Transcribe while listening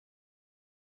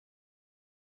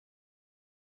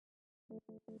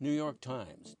New York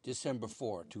Times, December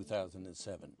 4,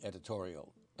 2007,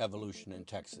 editorial, Evolution in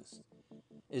Texas.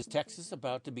 Is Texas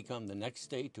about to become the next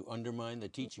state to undermine the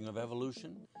teaching of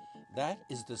evolution? That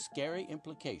is the scary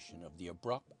implication of the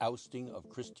abrupt ousting of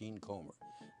Christine Comer,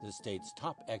 the state's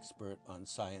top expert on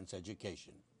science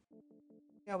education.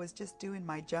 I was just doing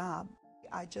my job.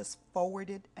 I just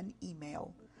forwarded an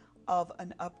email of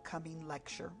an upcoming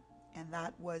lecture, and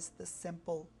that was the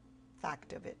simple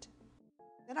fact of it.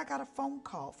 Then I got a phone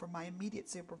call from my immediate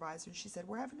supervisor, and she said,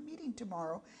 "We're having a meeting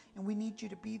tomorrow, and we need you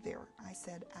to be there." I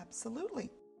said,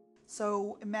 "Absolutely."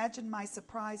 So imagine my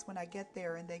surprise when I get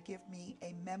there and they give me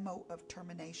a memo of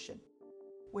termination.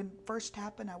 When it first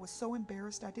happened, I was so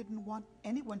embarrassed I didn't want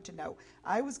anyone to know.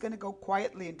 I was going to go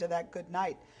quietly into that good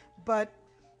night, but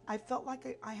I felt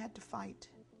like I had to fight.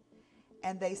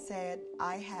 And they said,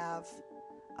 I have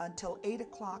until 8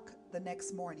 o'clock the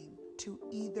next morning to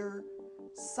either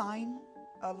sign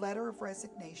a letter of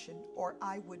resignation or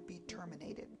I would be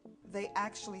terminated. They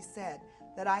actually said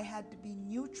that I had to be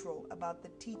neutral about the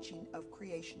teaching of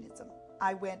creationism.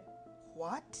 I went,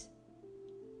 "What?"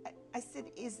 I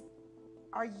said,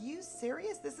 "Are you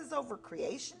serious? This is over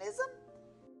creationism?"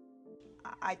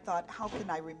 I thought, how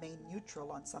can I remain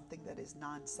neutral on something that is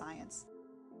non-science?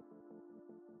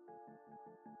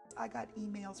 I got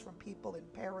emails from people in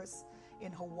Paris,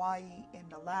 in Hawaii,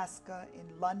 in Alaska,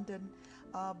 in London,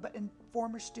 and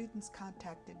former students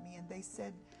contacted me and they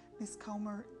said, "Ms.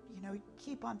 Comer,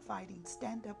 keep on fighting,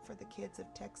 stand up for the kids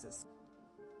of Texas."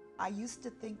 I used to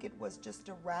think it was just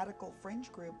a radical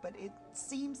fringe group, but it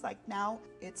seems like now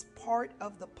it's part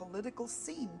of the political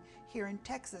scene here in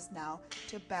Texas now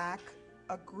to back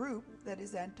a group that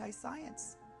is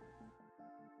anti-science.